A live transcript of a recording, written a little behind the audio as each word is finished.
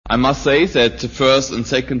I must say that 1st and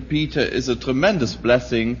 2nd Peter is a tremendous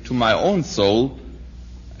blessing to my own soul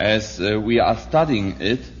as we are studying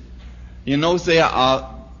it. You know, there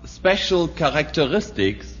are special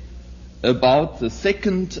characteristics about the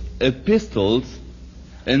second epistles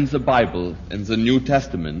in the Bible, in the New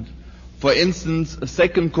Testament. For instance,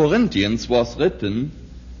 2 Corinthians was written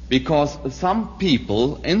because some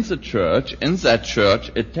people in that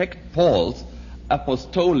church attacked Paul's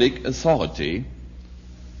apostolic authority.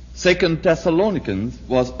 2 Thessalonians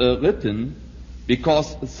was written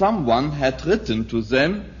because someone had written to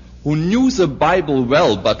them who knew the Bible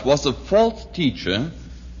well but was a false teacher,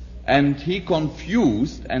 and he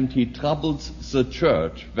confused and he troubled the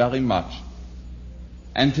church very much.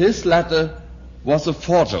 And his letter was a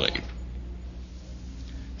forgery.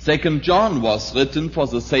 2 John was written for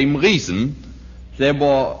the same reason. There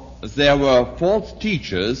were false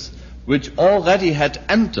teachers which already had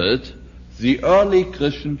entered the early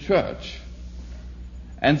Christian church.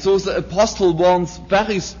 And so the apostle warns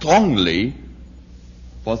very strongly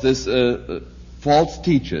for these false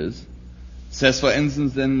teachers. Says, for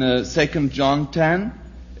instance, in 2 John 10,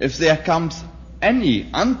 if there comes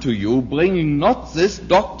any unto you bringing not this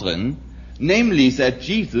doctrine, namely that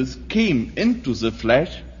Jesus came into the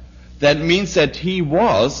flesh, that means that he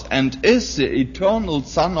was and is the eternal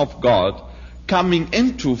Son of God coming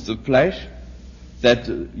into the flesh, that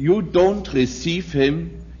you don't receive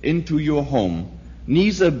him into your home,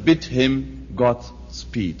 neither bid him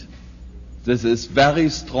Godspeed. This is very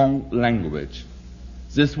strong language.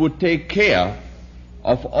 This would take care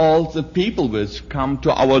of all the people which come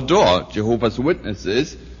to our door, Jehovah's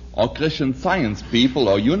Witnesses, or Christian Science people,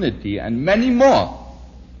 or Unity, and many more.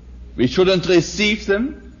 We shouldn't receive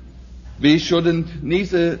them.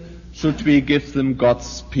 Neither should we give them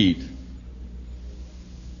Godspeed.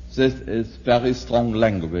 This is very strong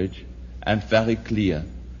language and very clear.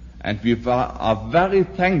 And we are very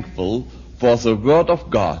thankful for the Word of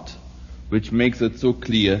God, which makes it so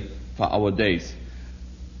clear for our days.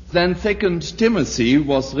 Then 2 Timothy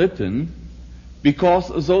was written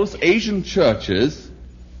because those Asian churches,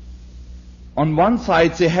 on one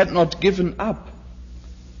side, they had not given up.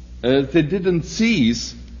 They didn't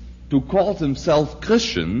cease to call themselves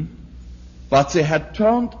Christian, but they had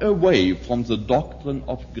turned away from the doctrine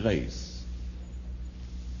of grace.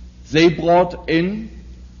 They brought in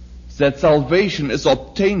that salvation is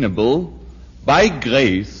obtainable by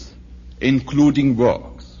grace, including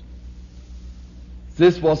works.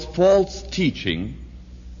 This was false teaching,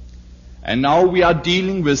 and now we are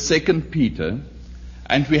dealing with 2 Peter,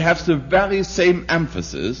 and we have the very same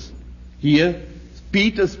emphasis. Here,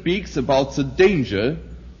 Peter speaks about the danger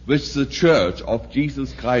which the church of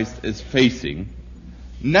Jesus Christ is facing.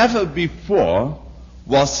 Never before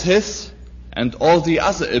was his and all the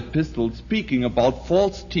other epistles speaking about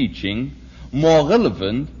false teaching more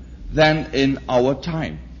relevant than in our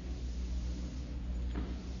time.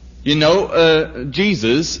 You know,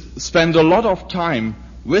 Jesus spent a lot of time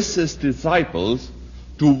with his disciples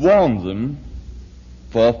to warn them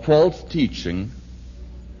for false teaching,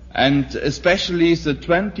 and especially the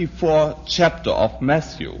 24th chapter of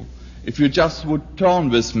Matthew. If you just would turn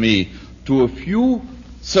with me to a few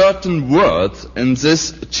certain words in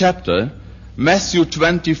this chapter, Matthew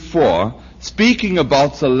 24, speaking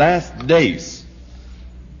about the last days.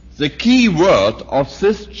 The key word of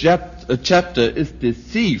this chapter is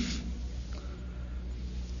deceive.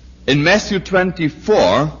 In Matthew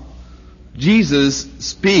 24, Jesus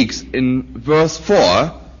speaks in verse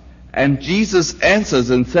 4, and Jesus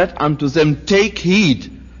answers and said unto them, take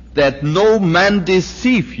heed that no man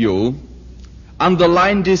deceive you.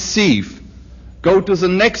 Underline deceive. Go to the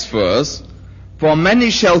next verse. For many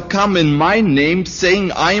shall come in my name,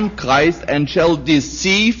 saying, I am Christ, and shall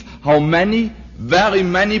deceive how many? Very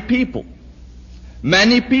many people.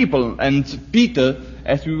 Many people. And Peter,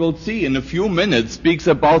 as we will see in a few minutes, speaks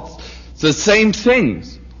about the same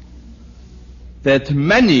things. That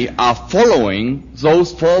many are following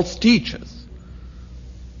those false teachers.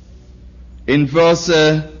 In verse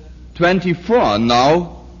 24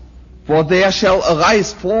 now, for there shall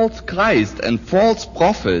arise false Christ and false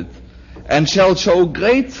prophets, and shall show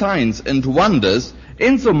great signs and wonders,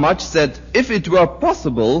 insomuch that if it were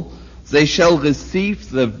possible, they shall receive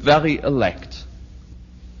the very elect.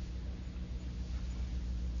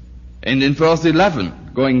 And in verse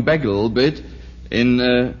 11, going back a little bit,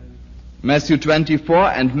 in Matthew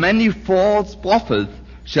 24, and many false prophets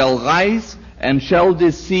shall rise and shall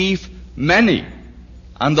deceive many.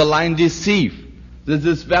 Underline deceive. This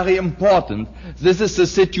is very important. This is the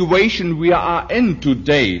situation we are in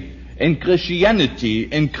today, in Christianity,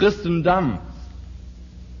 in Christendom.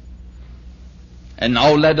 And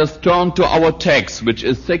now let us turn to our text, which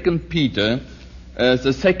is 2 Peter, the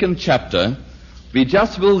 2nd chapter. We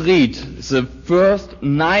just will read the first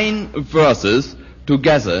 9 verses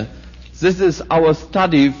together. This is our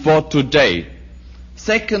study for today.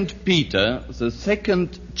 2 Peter, the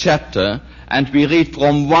 2nd chapter, and we read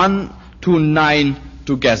from 1 to 9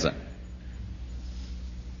 together.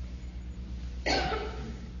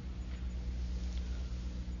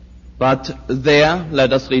 But there,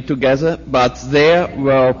 let us read together, but there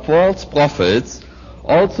were false prophets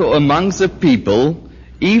also among the people,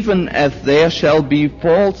 even as there shall be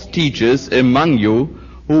false teachers among you,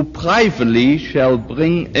 who privately shall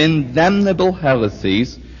bring in damnable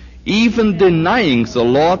heresies, even denying the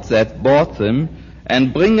Lord that bought them,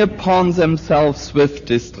 and bring upon themselves swift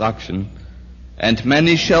destruction. And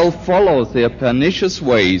many shall follow their pernicious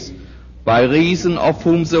ways, by reason of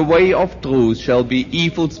whom the way of truth shall be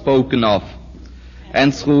evil spoken of.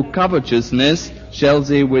 And through covetousness shall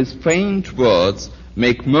they with feigned words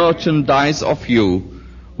make merchandise of you,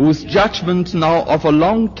 whose judgment now of a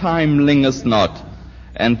long time lingers not,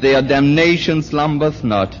 and their damnation slumbereth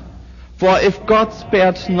not. For if God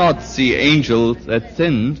spared not the angels that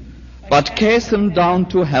sinned, but cast them down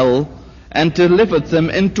to hell, and delivered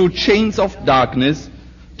them into chains of darkness,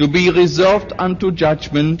 to be reserved unto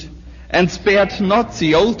judgment, and spared not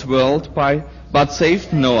the old world but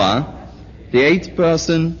saved Noah, the 8th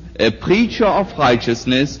person, a preacher of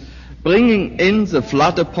righteousness, bringing in the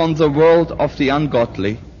flood upon the world of the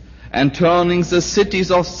ungodly, and turning the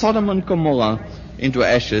cities of Sodom and Gomorrah into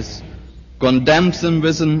ashes, condemns them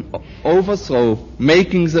with an overthrow,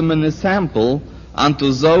 making them an example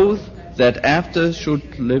unto those that after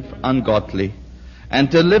should live ungodly, and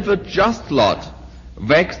delivered just Lot,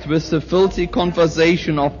 vexed with the filthy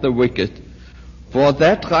conversation of the wicked. For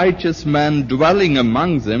that righteous man dwelling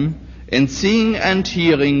among them, in seeing and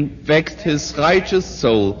hearing, vexed his righteous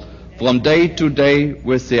soul from day to day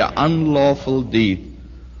with their unlawful deed.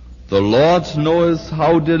 The Lord knoweth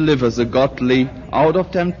how to deliver the godly out of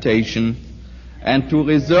temptation, and to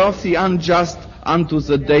reserve the unjust unto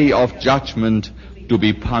the day of judgment to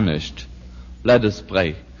be punished. Let us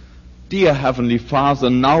pray. Dear Heavenly Father,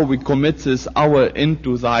 now we commit this hour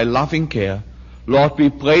into Thy loving care. Lord, we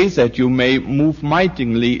pray that You may move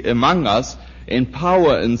mightily among us in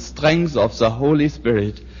power and strength of the Holy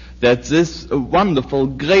Spirit, that this wonderful,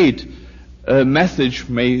 great message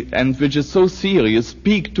may, and which is so serious,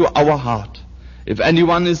 speak to our heart. If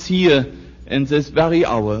anyone is here in this very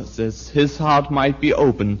hour, that his heart might be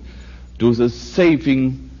open to the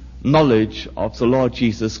saving knowledge of the Lord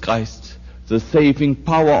Jesus Christ, the saving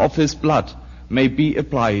power of His blood may be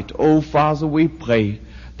applied. Oh, Father, we pray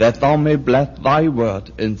that Thou may bless Thy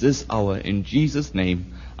word in this hour. In Jesus'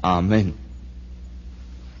 name, Amen.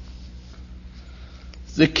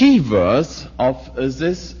 The key verse of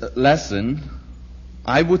this lesson,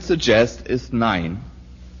 I would suggest, is 9.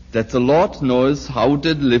 That the Lord knows how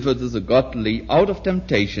to deliver the godly out of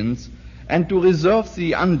temptations, and to reserve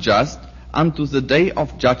the unjust unto the day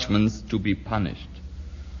of judgments to be punished.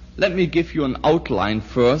 Let me give you an outline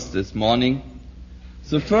first this morning.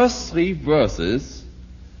 The first 3 verses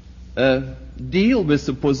deal with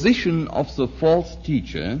the position of the false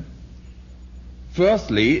teacher.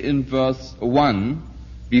 Firstly, in verse 1,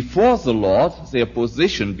 before the Lord, their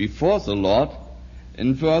position before the Lord.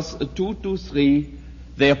 In verse 2 to 3,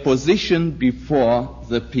 their position before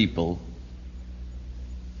the people.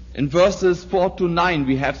 In verses 4 to 9,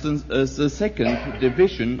 we have the second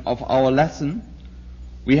division of our lesson.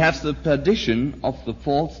 We have the perdition of the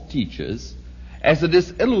false teachers, as it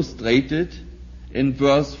is illustrated in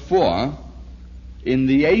verse 4, in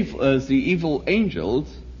the evil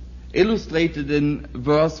angels, illustrated in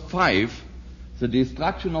verse 5, the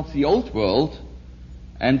destruction of the old world,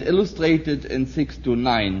 and illustrated in 6 to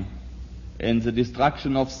 9, in the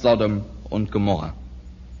destruction of Sodom and Gomorrah.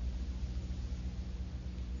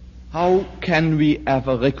 How can we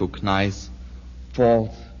ever recognize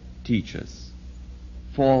false teachers,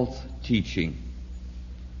 false teaching?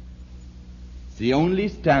 The only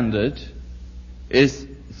standard is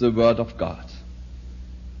the Word of God.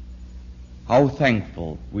 How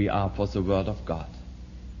thankful we are for the Word of God.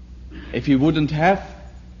 If we wouldn't have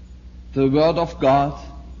the Word of God,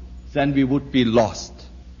 then we would be lost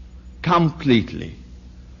completely.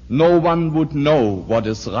 No one would know what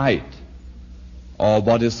is right or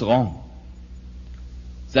what is wrong.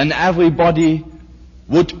 Then everybody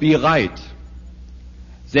would be right.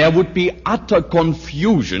 There would be utter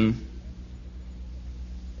confusion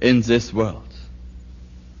in this world.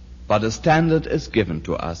 But a standard is given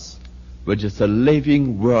to us, which is the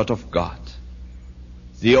living Word of God.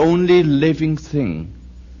 The only living thing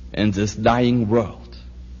in this dying world.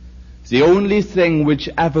 The only thing which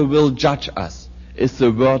ever will judge us is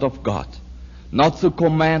the Word of God, not the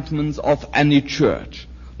commandments of any church,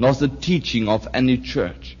 nor the teaching of any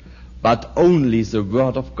church, but only the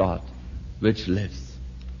Word of God which lives.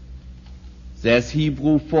 There's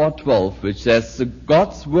Hebrew 4:12, which says,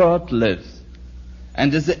 God's Word lives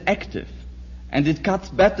and is active, and it cuts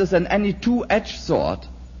better than any two-edged sword.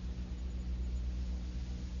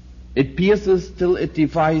 It pierces till it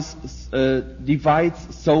divides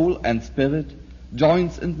soul and spirit,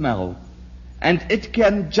 joints and marrow, and it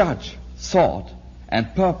can judge thought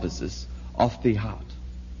and purposes of the heart.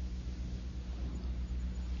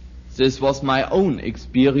 This was my own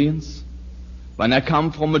experience when I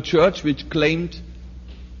come from a church which claimed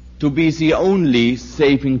to be the only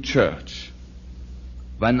saving church.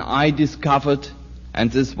 When I discovered, and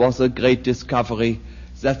this was a great discovery,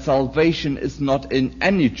 that salvation is not in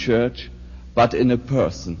any church, but in a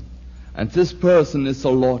person. And this person is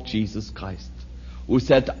the Lord Jesus Christ, who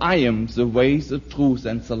said, I am the way, the truth,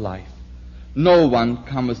 and the life. No one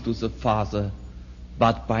cometh to the Father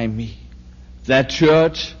but by me. That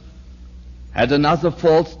church had another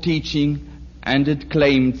false teaching, and it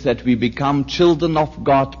claimed that we become children of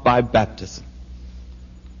God by baptism.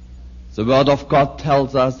 The Word of God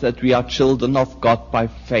tells us that we are children of God by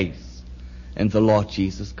faith in the Lord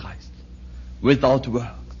Jesus Christ, without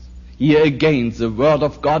works. Here again, the Word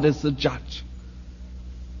of God is the judge.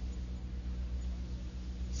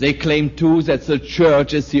 They claim too that the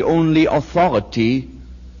church is the only authority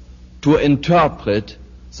to interpret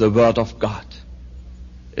the Word of God.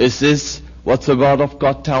 Is this what the Word of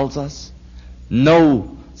God tells us?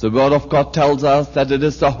 No, the Word of God tells us that it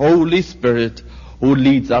is the Holy Spirit who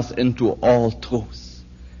leads us into all truth.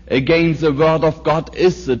 Again, the Word of God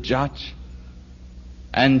is the judge.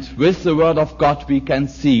 And with the Word of God we can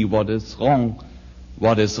see what is wrong,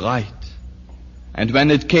 what is right. And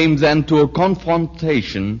when it came then to a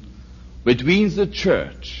confrontation between the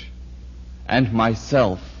church and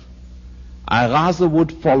myself, I rather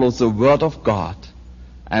would follow the Word of God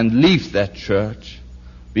and leave that church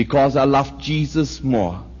because I love Jesus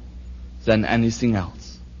more than anything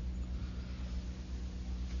else.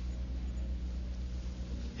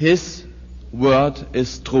 His Word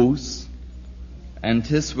is truth, and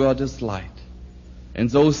His Word is light. In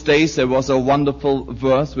those days there was a wonderful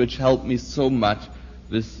verse which helped me so much,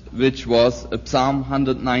 which was Psalm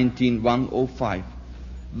 119, 105.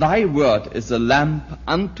 Thy word is a lamp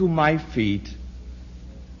unto my feet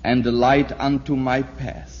and a light unto my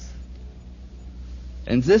path.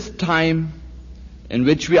 In this time in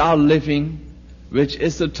which we are living, which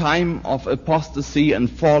is a time of apostasy and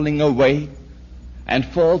falling away, and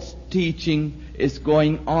false teaching is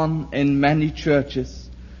going on in many churches,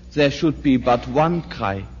 there should be but one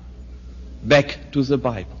cry: back to the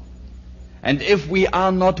Bible. And if we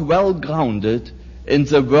are not well grounded in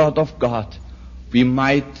the Word of God, we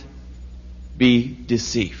might be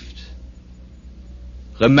deceived.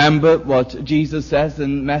 Remember what Jesus says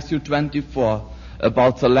in Matthew 24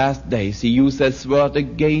 about the last days. He used this word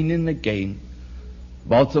again and again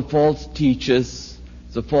about the false teachers,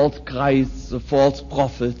 the false Christs, the false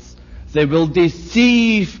prophets. They will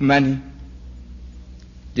deceive many.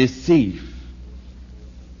 Deceive.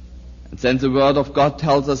 And then the Word of God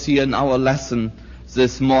tells us here in our lesson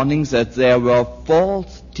this morning that there were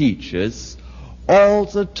false teachers all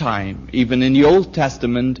the time, even in the Old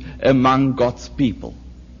Testament, among God's people.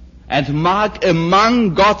 And mark,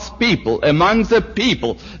 among God's people, among the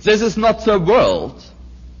people. This is not the world.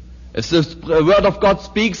 If the Word of God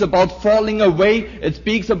speaks about falling away, it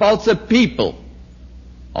speaks about the people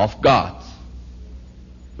of God,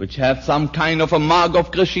 which have some kind of a mark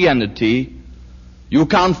of Christianity. You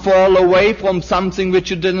can't fall away from something which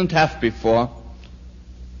you didn't have before.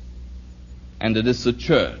 And it is the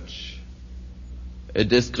church.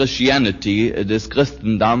 It is Christianity, it is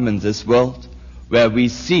Christendom in this world, where we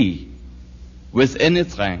see within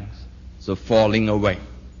its ranks the falling away.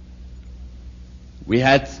 We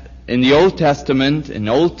had in the Old Testament, in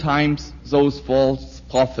old times, those false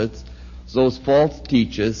prophets, those false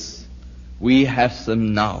teachers. We have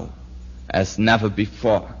them now as never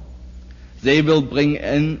before. They will bring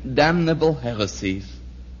in damnable heresies.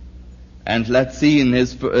 And let's see in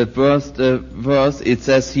his first verse, it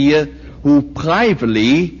says here, who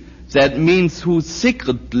privately, that means who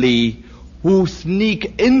secretly, who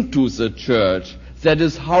sneak into the church. That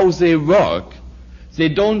is how they work. They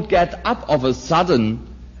don't get up of a sudden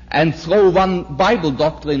and throw one Bible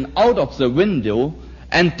doctrine out of the window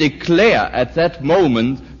and declare at that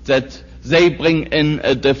moment that they bring in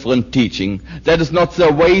a different teaching. That is not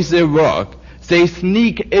the way they work. They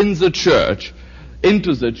sneak in the church.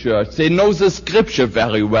 into the church. They know the scripture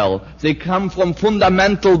very well. They come from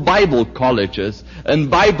fundamental Bible colleges and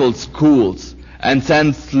Bible schools. And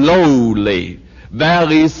then slowly,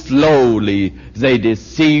 very slowly, they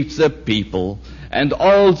deceive the people. And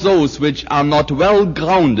all those which are not well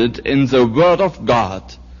grounded in the Word of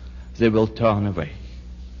God, they will turn away.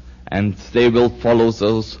 And they will follow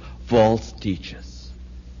those false teachers.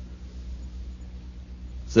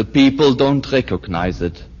 The people don't recognize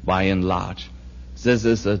it by and large. This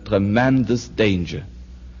is a tremendous danger.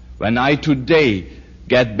 When I today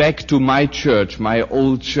get back to my church, my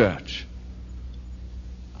old church,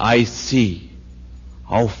 I see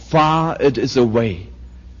how far it is away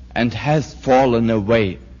and has fallen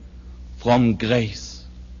away from grace.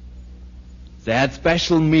 They had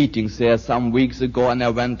special meetings there some weeks ago, and I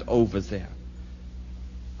went over there.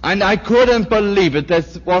 And I couldn't believe it.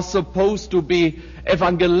 This was supposed to be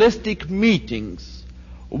evangelistic meetings.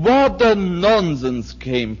 What a nonsense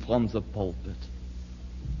came from the pulpit.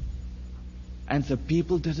 And the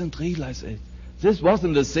people didn't realize it. This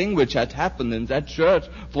wasn't a thing which had happened in that church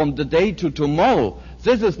from the day to tomorrow.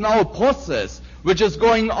 This is now a process which is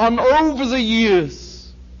going on over the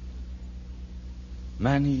years.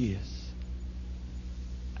 Many years.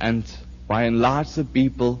 And by and large the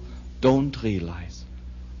people don't realize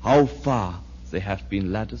how far they have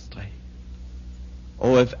been led astray.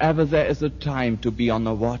 Oh, if ever there is a time to be on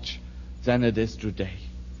the watch, then it is today.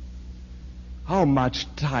 How much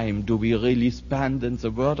time do we really spend in the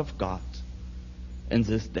Word of God in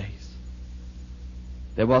these days?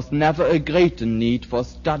 There was never a greater need for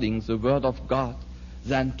studying the Word of God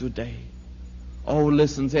than today. Oh,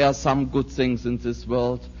 listen, there are some good things in this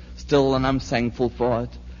world still, and I'm thankful for it.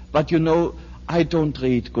 But you know, I don't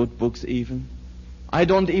read good books even. I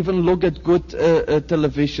don't even look at good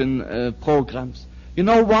television programs. You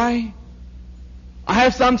know why? I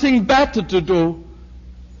have something better to do.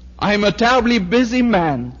 I'm a terribly busy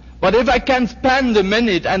man. But if I can spend a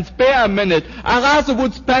minute and spare a minute, I rather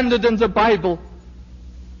would spend it in the Bible.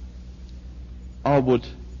 I would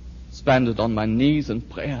spend it on my knees in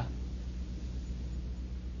prayer.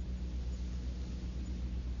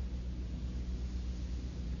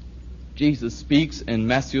 Jesus speaks in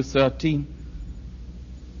Matthew 13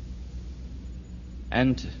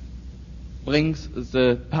 and brings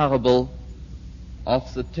the parable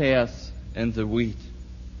of the tares and the wheat.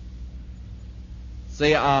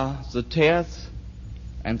 They are the tares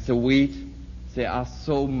and the wheat, they are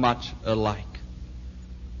so much alike.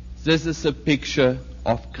 This is a picture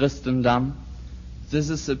of Christendom. This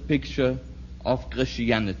is a picture of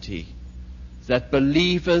Christianity. That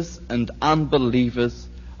believers and unbelievers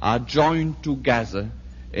are joined together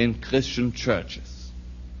in Christian churches.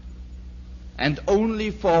 And only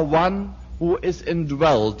for one who is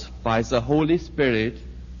indwelt by the Holy Spirit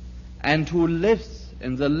and who lives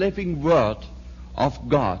in the living Word of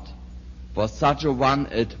God, for such a one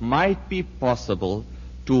it might be possible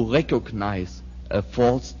to recognize a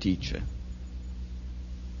false teacher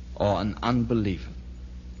or an unbeliever.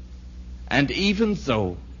 And even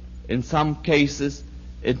though in some cases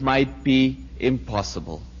it might be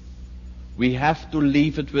impossible, we have to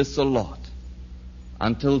leave it with the Lord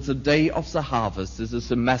until the day of the harvest. This is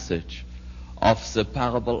the message of the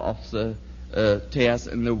parable of the tares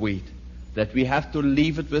and the wheat, that we have to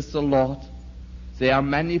leave it with the Lord. There are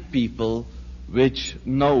many people which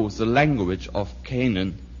know the language of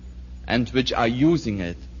Canaan and which are using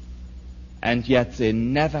it, and yet they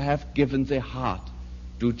never have given their heart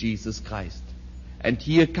to Jesus Christ. And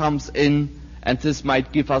here comes in, and this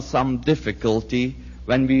might give us some difficulty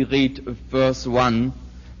when we read verse 1,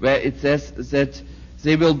 where it says that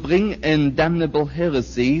they will bring in damnable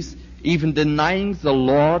heresies, even denying the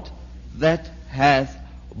Lord that hath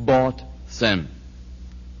bought them.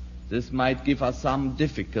 This might give us some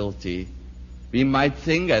difficulty. We might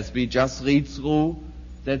think, as we just read through,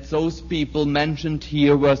 that those people mentioned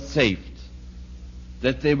here were saved,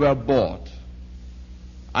 that they were bought.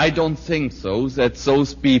 I don't think so, that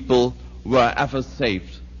those people were ever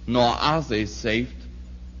saved, nor are they saved.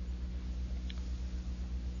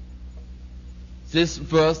 This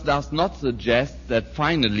verse does not suggest that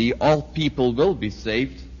finally all people will be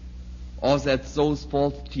saved, or that those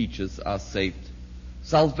false teachers are saved.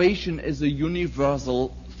 Salvation is a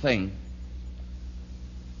universal thing.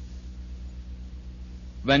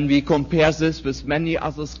 When we compare this with many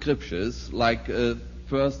other scriptures, like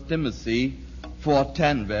 1 Timothy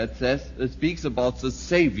 4:10, where it speaks about the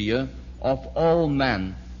Savior of all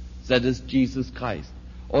men, that is Jesus Christ.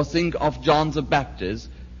 Or think of John the Baptist,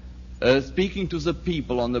 speaking to the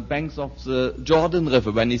people on the banks of the Jordan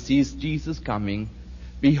River when he sees Jesus coming.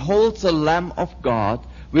 Behold the Lamb of God,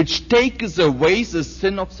 which taketh away the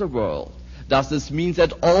sin of the world. Does this mean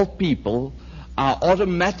that all people are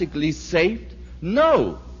automatically saved?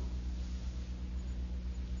 No.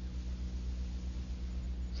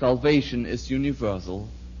 Salvation is universal,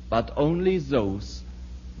 but only those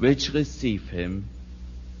which receive him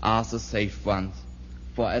are the saved ones.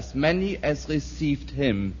 For as many as received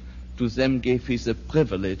him, to them gave he the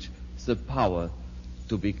privilege, the power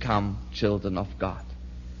to become children of God.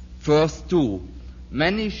 Verse 2,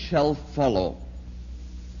 many shall follow.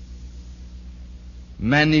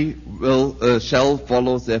 Many shall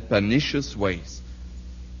follow their pernicious ways.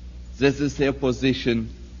 This is their position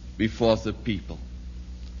before the people.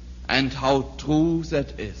 And how true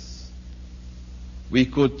that is. We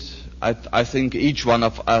could, I think each one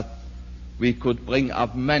of us, we could bring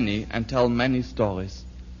up many and tell many stories.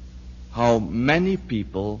 How many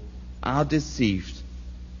people are deceived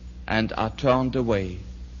and are turned away.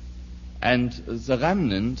 And the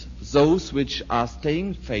remnant, those which are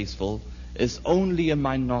staying faithful, is only a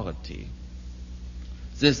minority.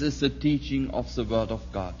 This is the teaching of the Word of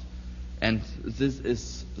God. And this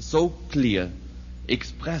is so clear,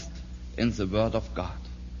 expressed in the Word of God.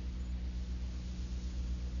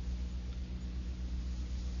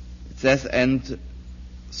 It says, and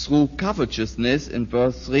through covetousness, in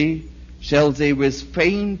verse 3, shall they with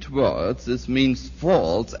feigned words, this means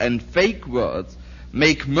false and fake words,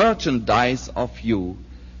 make merchandise of you.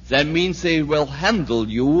 That means they will handle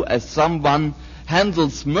you as someone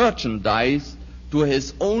handles merchandise to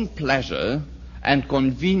his own pleasure and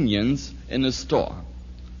convenience in a store.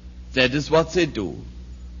 That is what they do.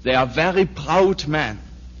 They are very proud men.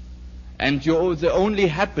 And the only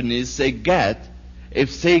happiness they get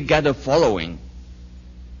if they get a following.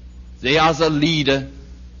 They are the leader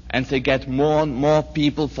and they get more and more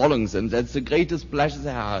people following them. That's the greatest pleasure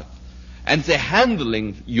they have. And they're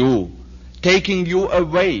handling you, taking you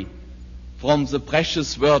away from the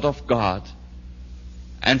precious Word of God.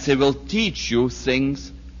 And they will teach you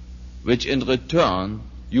things which in return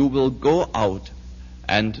you will go out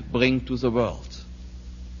and bring to the world,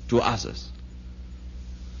 to others.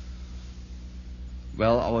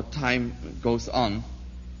 Well, our time goes on.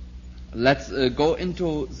 Let's go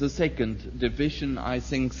into the second division. I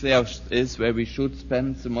think there is where we should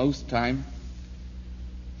spend the most time.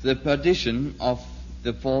 The perdition of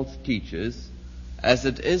the false teachers, as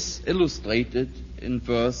it is illustrated in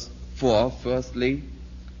verse 4, firstly,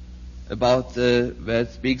 about where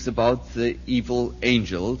it speaks about the evil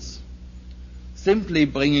angels, simply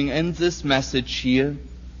bringing in this message here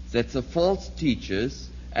that the false teachers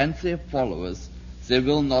and their followers, they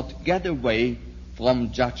will not get away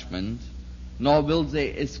from judgment, nor will they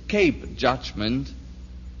escape judgment,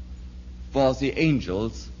 for the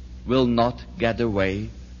angels will not get away.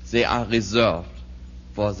 They are reserved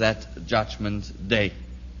for that judgment day.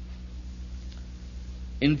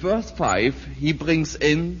 In verse 5, he brings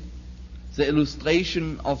in the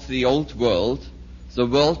illustration of the old world, the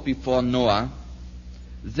world before Noah.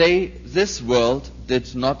 This world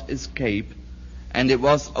did not escape, and it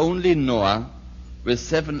was only Noah with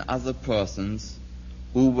 7 other persons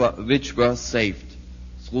which were saved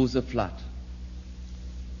through the flood.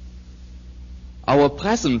 Our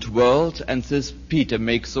present world, and this Peter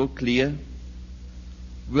makes so clear,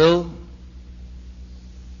 will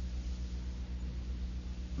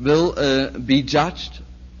be judged,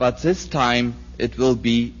 but this time it will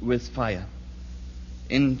be with fire.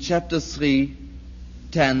 In chapter 3,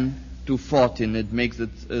 10 to 14, it makes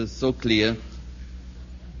it so clear.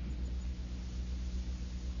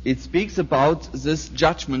 It speaks about this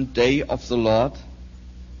judgment day of the Lord,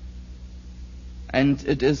 and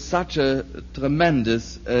it is such a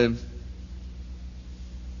tremendous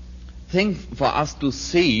thing for us to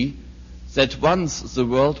see that once the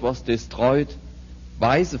world was destroyed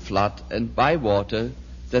by the flood and by water,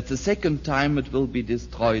 that the second time it will be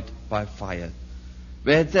destroyed by fire.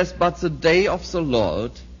 Where it says, but the day of the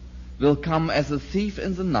Lord will come as a thief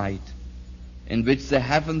in the night, in which the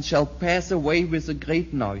heavens shall pass away with a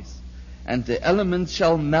great noise, and the elements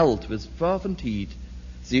shall melt with fervent heat,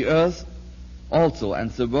 the earth also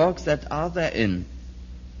and the works that are therein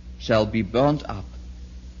shall be burnt up.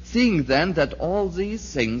 Seeing then that all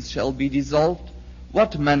these things shall be dissolved,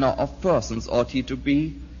 what manner of persons ought ye to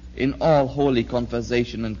be in all holy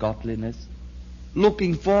conversation and godliness,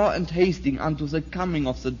 looking for and hasting unto the coming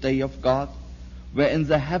of the day of God, wherein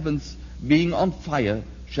the heavens being on fire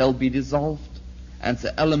shall be dissolved, and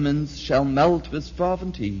the elements shall melt with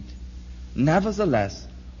fervent heat? Nevertheless,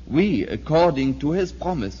 we, according to his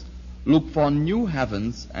promise, look for new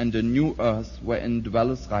heavens and a new earth wherein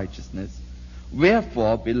dwelleth righteousness.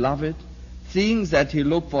 Wherefore, beloved, seeing that ye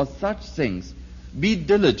look for such things, be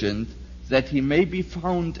diligent that he may be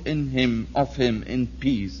found in him, of him in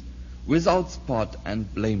peace, without spot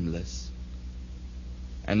and blameless.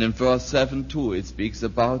 And in verse 7 too, it speaks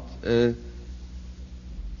about the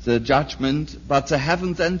judgment. But the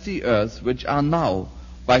heavens and the earth, which are now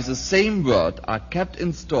by the same word, are kept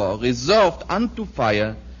in store, reserved unto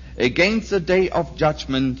fire, against the day of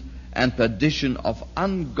judgment and perdition of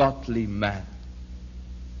ungodly men.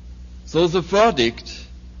 So the verdict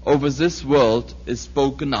over this world is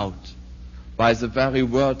spoken out by the very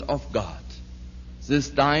word of God. This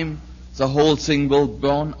time the whole thing will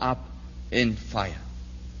burn up in fire.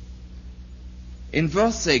 In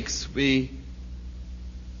verse 6, the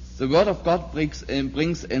word of God brings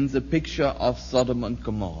in the picture of Sodom and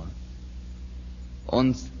Gomorrah.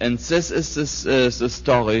 And this is the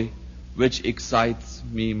story which excites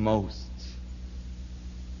me most,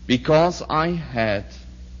 because I had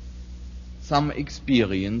some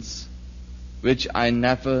experience which I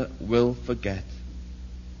never will forget.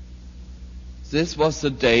 This was the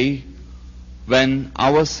day when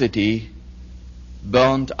our city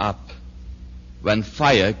burned up, when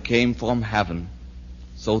fire came from heaven,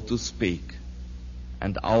 so to speak,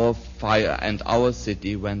 and our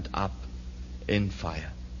city went up in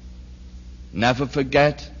fire. Never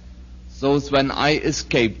forget those when I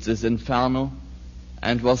escaped this inferno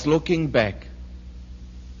and was looking back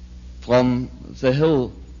from the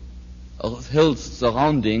hills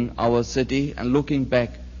surrounding our city and looking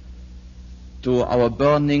back to our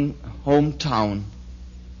burning hometown.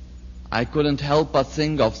 I couldn't help but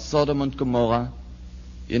think of Sodom and Gomorrah.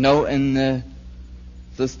 You know, in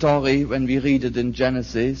the story when we read it in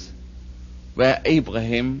Genesis, where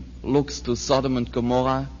Abraham looks to Sodom and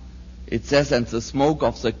Gomorrah, it says, and the smoke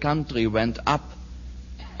of the country went up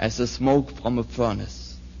as the smoke from a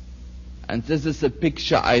furnace. And this is the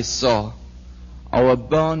picture I saw. Our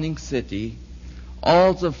burning city,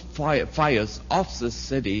 all the fires of the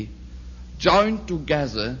city joined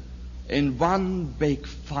together in one big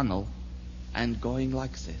funnel and going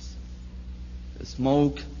like this. The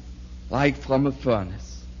smoke like from a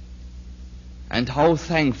furnace. And how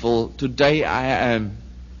thankful today I am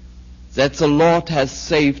that the Lord has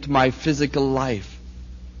saved my physical life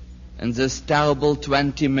in this terrible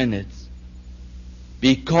 20 minutes,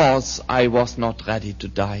 because I was not ready to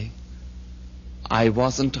die. I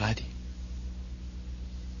wasn't ready.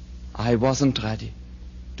 I wasn't ready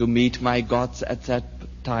to meet my God at that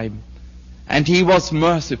time. And He was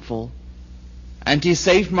merciful. And He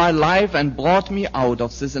saved my life and brought me out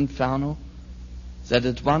of this inferno, that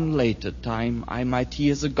at one later time I might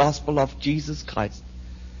hear the gospel of Jesus Christ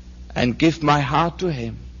and give my heart to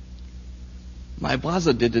Him. My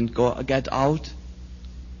brother didn't get out,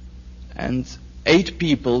 and 8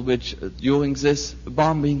 people which during this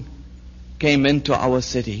bombing came into our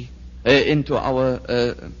city, into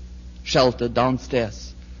our shelter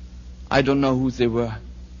downstairs. I don't know who they were.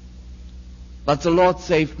 But the Lord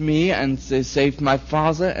saved me, and they saved my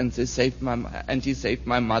father, and He saved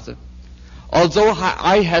my mother. Although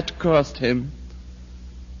I had cursed him.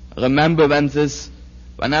 Remember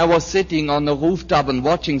when I was sitting on the rooftop and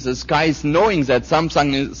watching the skies, knowing that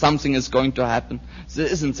something is going to happen.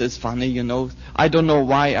 Isn't this funny, you know? I don't know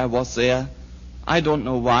why I was there. I don't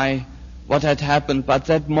know what had happened, but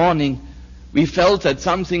that morning we felt that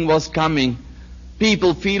something was coming.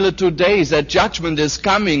 People feel it today, that judgment is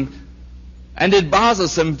coming, and it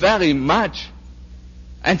bothers them very much.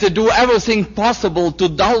 And they do everything possible to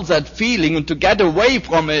dull that feeling and to get away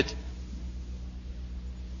from it.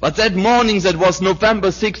 But that morning, that was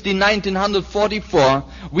November 16, 1944,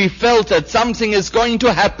 we felt that something is going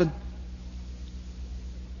to happen.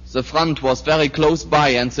 The front was very close by,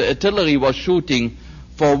 and the artillery was shooting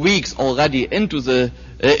for weeks already into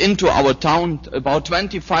our town. About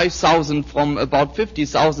 25,000 from about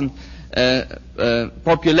 50,000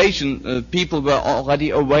 population people were already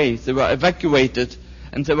away. They were evacuated,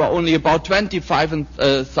 and there were only about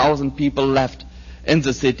 25,000 people left in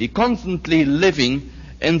the city, constantly living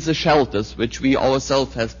in the shelters which we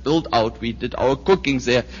ourselves have built out. We did our cooking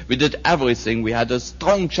there. We did everything. We had a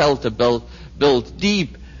strong shelter built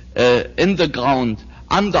deep in the ground,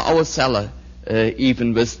 under our cellar,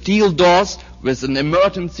 even with steel doors, with an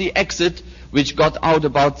emergency exit which got out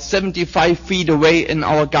about 75 feet away in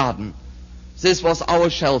our garden. This was our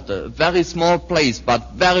shelter, a very small place,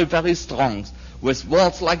 but very, very strong, with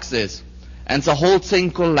walls like this. And the whole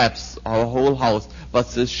thing collapsed, our whole house,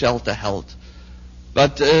 but this shelter held.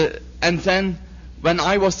 But and then when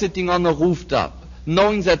I was sitting on the rooftop,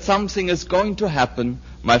 knowing that something is going to happen,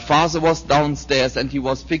 My father was downstairs and he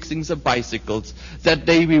was fixing the bicycles. That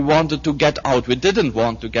day we wanted to get out. We didn't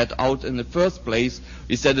want to get out in the first place.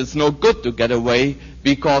 We said it's no good to get away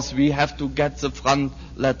because we have to get the front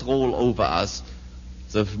let roll over us.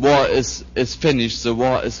 The war is finished. The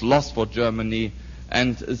war is lost for Germany.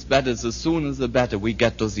 And it's better, the sooner the better we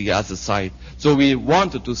get to the other side. So we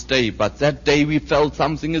wanted to stay, but that day we felt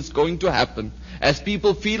something is going to happen. As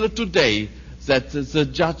people feel it today, that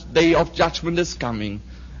the day of judgment is coming.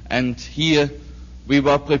 And here we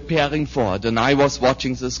were preparing for it, and I was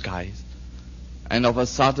watching the skies. And of a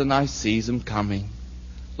sudden I see them coming.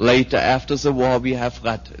 Later, after the war, we have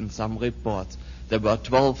read in some reports, there were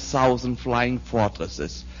 12,000 flying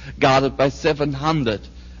fortresses, guarded by 700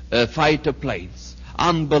 fighter planes.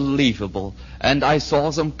 Unbelievable. And I saw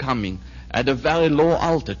them coming at a very low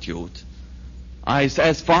altitude.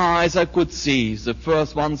 As far as I could see, the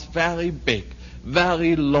first one's very big,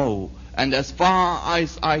 very low. And as far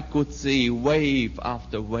as I could see, wave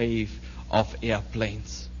after wave of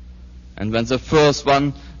airplanes. And when the first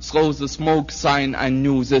one threw the smoke sign, I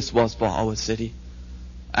knew this was for our city.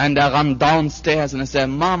 And I ran downstairs and I said,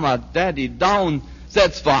 Mama, Daddy, down,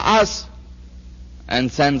 that's for us. And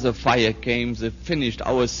then the fire came. They finished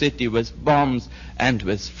our city with bombs and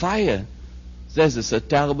with fire. This is a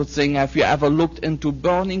terrible thing. Have you ever looked into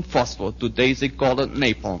burning phosphor? Today they call it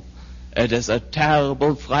napalm. It is a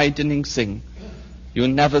terrible, frightening thing. You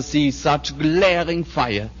never see such glaring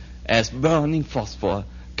fire as burning phosphor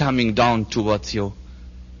coming down towards you.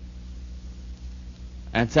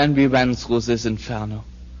 And then we went through this inferno.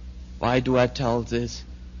 Why do I tell this?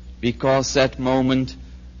 Because that moment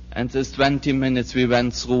and this 20 minutes we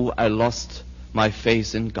went through, I lost my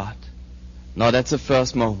faith in God. Now that's the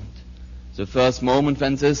first moment. The first moment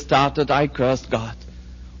when this started, I cursed God.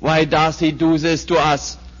 Why does He do this to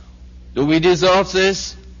us? Do we deserve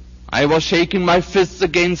this? I was shaking my fists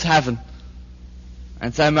against heaven.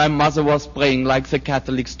 And then my mother was praying like the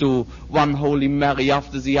Catholics do, one Holy Mary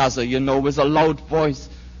after the other, with a loud voice.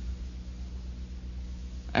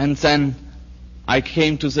 And then I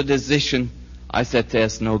came to the decision. I said,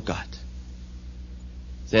 there's no God.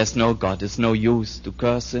 There's no God. It's no use to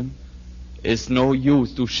curse Him. It's no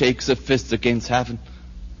use to shake the fist against heaven.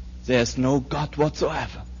 There's no God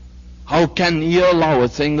whatsoever. How can He allow a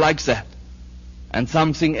thing like that? And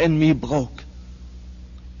something in me broke.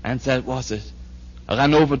 And that was it. I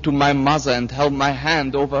ran over to my mother and held my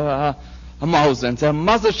hand over her mouth and said,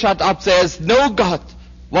 Mother, shut up. There's no God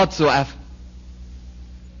whatsoever.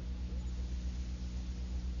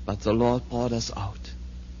 But the Lord brought us out.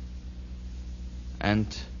 And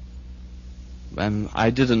when I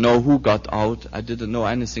didn't know who got out, I didn't know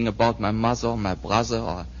anything about my mother or my brother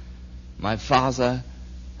or my father,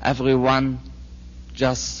 everyone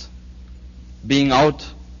just being out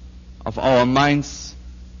of our minds,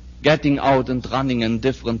 getting out and running in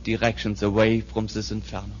different directions away from this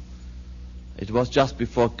inferno. It was just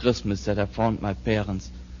before Christmas that I found my parents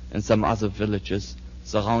in some other villages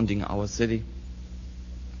surrounding our city.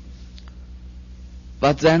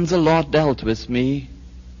 But then the Lord dealt with me.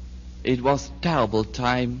 It was a terrible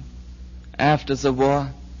time. After the war,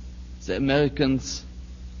 the Americans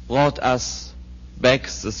brought us back,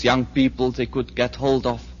 these young people they could get hold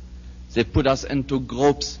of. They put us into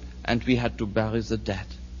groups and we had to bury the dead.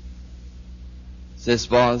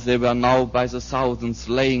 They were now by the thousands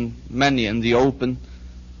laying many in the open,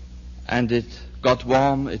 and it got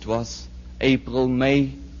warm. It was April,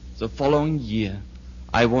 May, the following year.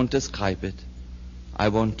 I won't describe it. I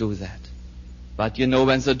won't do that. But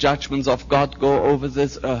when the judgments of God go over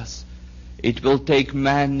this earth, it will take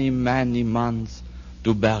many, many months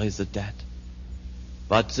to bury the dead.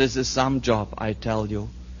 But this is some job, I tell you.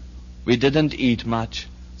 We didn't eat much.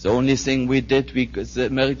 The only thing we did, the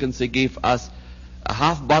Americans, they gave us a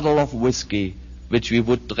half bottle of whiskey, which we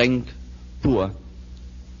would drink poor.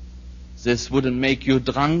 This wouldn't make you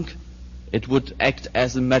drunk. It would act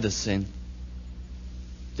as a medicine.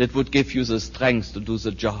 That would give you the strength to do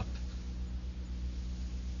the job.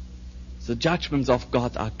 The judgments of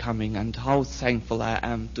God are coming, and how thankful I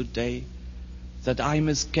am today that I'm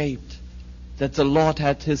escaped, that the Lord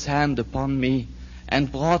had His hand upon me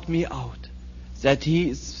and brought me out, that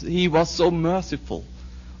He was so merciful.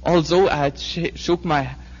 Although I had shook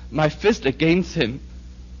my fist against Him,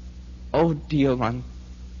 oh dear one,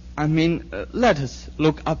 let us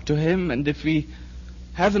look up to Him, and if we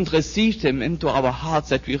haven't received Him into our hearts,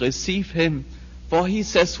 that we receive Him. For He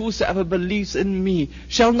says, whosoever believes in me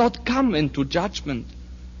shall not come into judgment,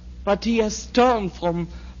 but he has turned from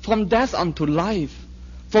death unto life,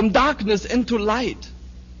 from darkness into light.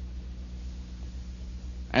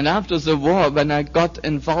 And after the war, when I got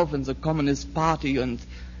involved in the Communist Party and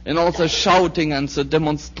in all the shouting and the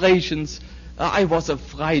demonstrations, I was a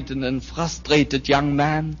frightened and frustrated young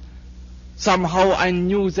man. Somehow I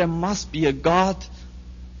knew there must be a God.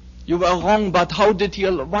 You were wrong, but why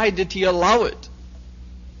did he allow it?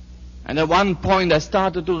 And at one point I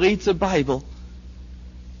started to read the Bible.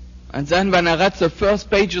 And then when I read the first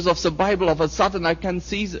pages of the Bible, all of a sudden I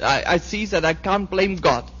see that I can't blame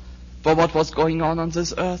God for what was going on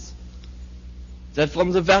this earth. That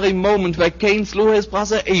from the very moment where Cain slew his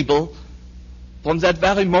brother Abel, from that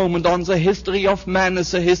very moment on, the history of man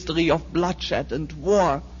is a history of bloodshed and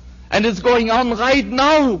war. And it's going on right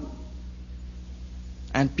now.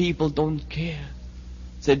 And people don't care.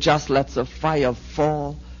 They just let the fire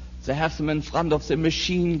fall. They have them in front of the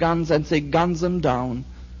machine guns and they gun them down,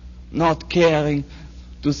 not caring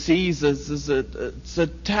to see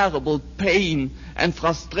the terrible pain and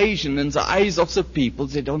frustration in the eyes of the people.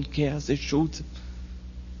 They don't care. They shoot them.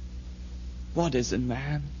 What is in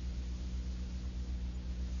man?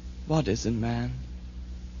 What is in man?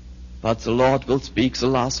 But the Lord will speak the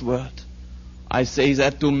last word. I say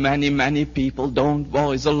that to many, many people. Don't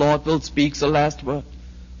worry, the Lord will speak the last word.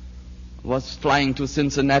 I was flying to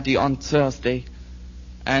Cincinnati on Thursday,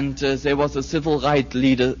 and there was a civil rights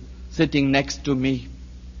leader sitting next to me.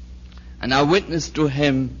 And I witnessed to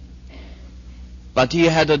him, but he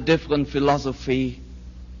had a different philosophy.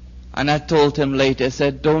 And I told him later, I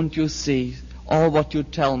said, don't you see, all what you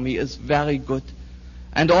tell me is very good.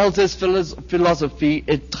 And all this philosophy,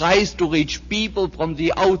 it tries to reach people from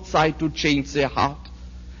the outside to change their heart.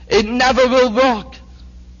 It never will work.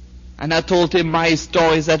 And I told him my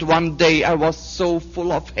story, that one day I was so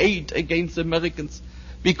full of hate against the Americans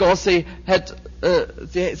because they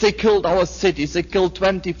killed our cities. They killed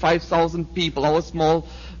 25,000 people, our small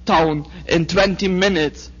town, in 20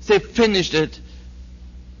 minutes. They finished it.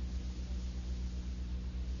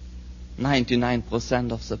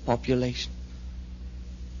 99% of the population.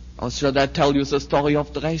 Or should I tell you the story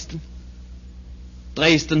of Dresden?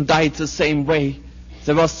 Dresden died the same way.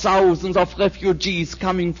 There were thousands of refugees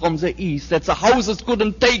coming from the east, that the houses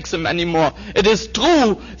couldn't take them anymore. It is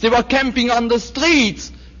true, they were camping on the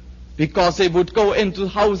streets because they would go into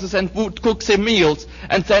houses and would cook their meals,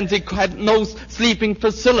 and then they had no sleeping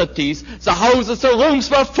facilities. The houses, the rooms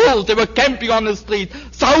were full. They were camping on the street,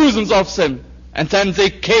 thousands of them. And then they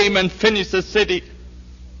came and finished the city.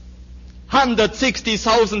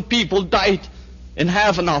 160,000 people died in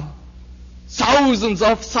half an hour. Thousands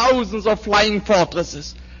of flying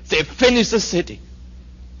fortresses. They finished the city.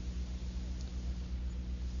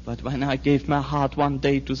 But when I gave my heart one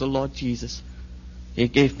day to the Lord Jesus, He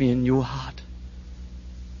gave me a new heart.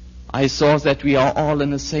 I saw that we are all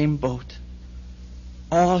in the same boat.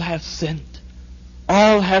 All have sinned.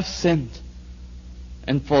 All have sinned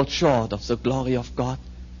and fall short of the glory of God.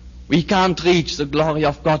 We can't reach the glory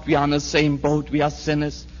of God. We are in the same boat. We are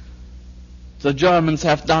sinners. The Germans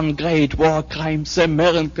have done great war crimes. The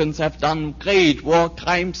Americans have done great war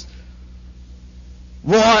crimes.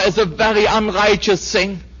 War is a very unrighteous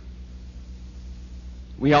thing.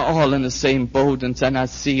 We are all in the same boat, and then I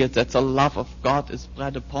see it that the love of God is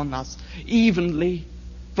spread upon us evenly.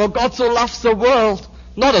 For God so loves the world,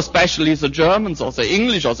 not especially the Germans or the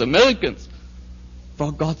English or the Americans.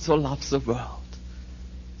 For God so loves the world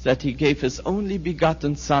that He gave His only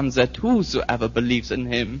begotten Son, that whosoever believes in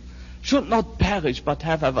Him should not perish but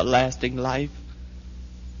have everlasting life.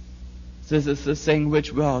 This is the thing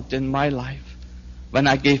which worked in my life. When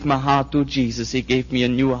I gave my heart to Jesus, He gave me a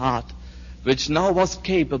new heart, which now was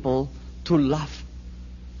capable to love.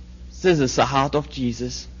 This is the heart of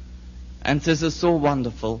Jesus. And this is so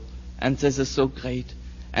wonderful. And this is so great.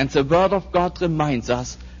 And the Word of God reminds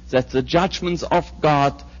us that the judgments of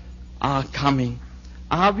God are coming.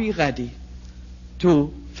 Are we ready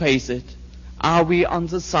to face it? Are we on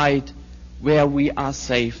the side where we are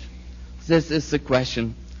safe? This is the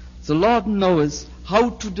question. The Lord knows how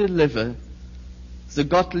to deliver the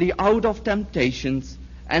godly out of temptations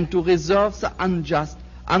and to reserve the unjust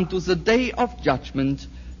unto the day of judgment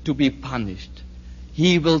to be punished.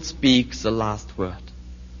 He will speak the last word.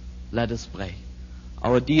 Let us pray.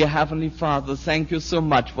 Our dear Heavenly Father, thank you so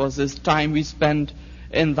much for this time we spent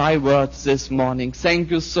in Thy words this morning.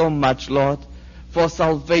 Thank you so much, Lord, for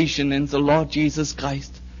salvation in the Lord Jesus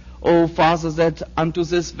Christ. Oh, Father, that unto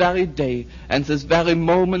this very day and this very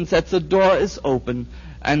moment that the door is open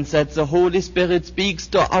and that the Holy Spirit speaks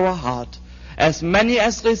to our heart. As many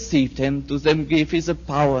as received Him, to them gave He the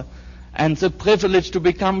power and the privilege to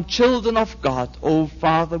become children of God. Oh,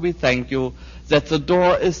 Father, we thank you that the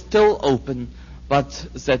door is still open, but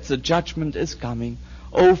that the judgment is coming.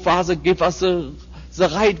 Oh, Father, give us the the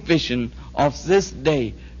right vision of this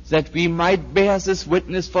day, that we might bear this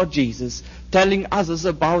witness for Jesus, telling others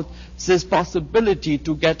about this possibility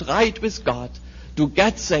to get right with God, to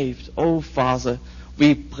get saved. Oh, Father,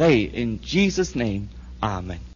 we pray in Jesus' name. Amen.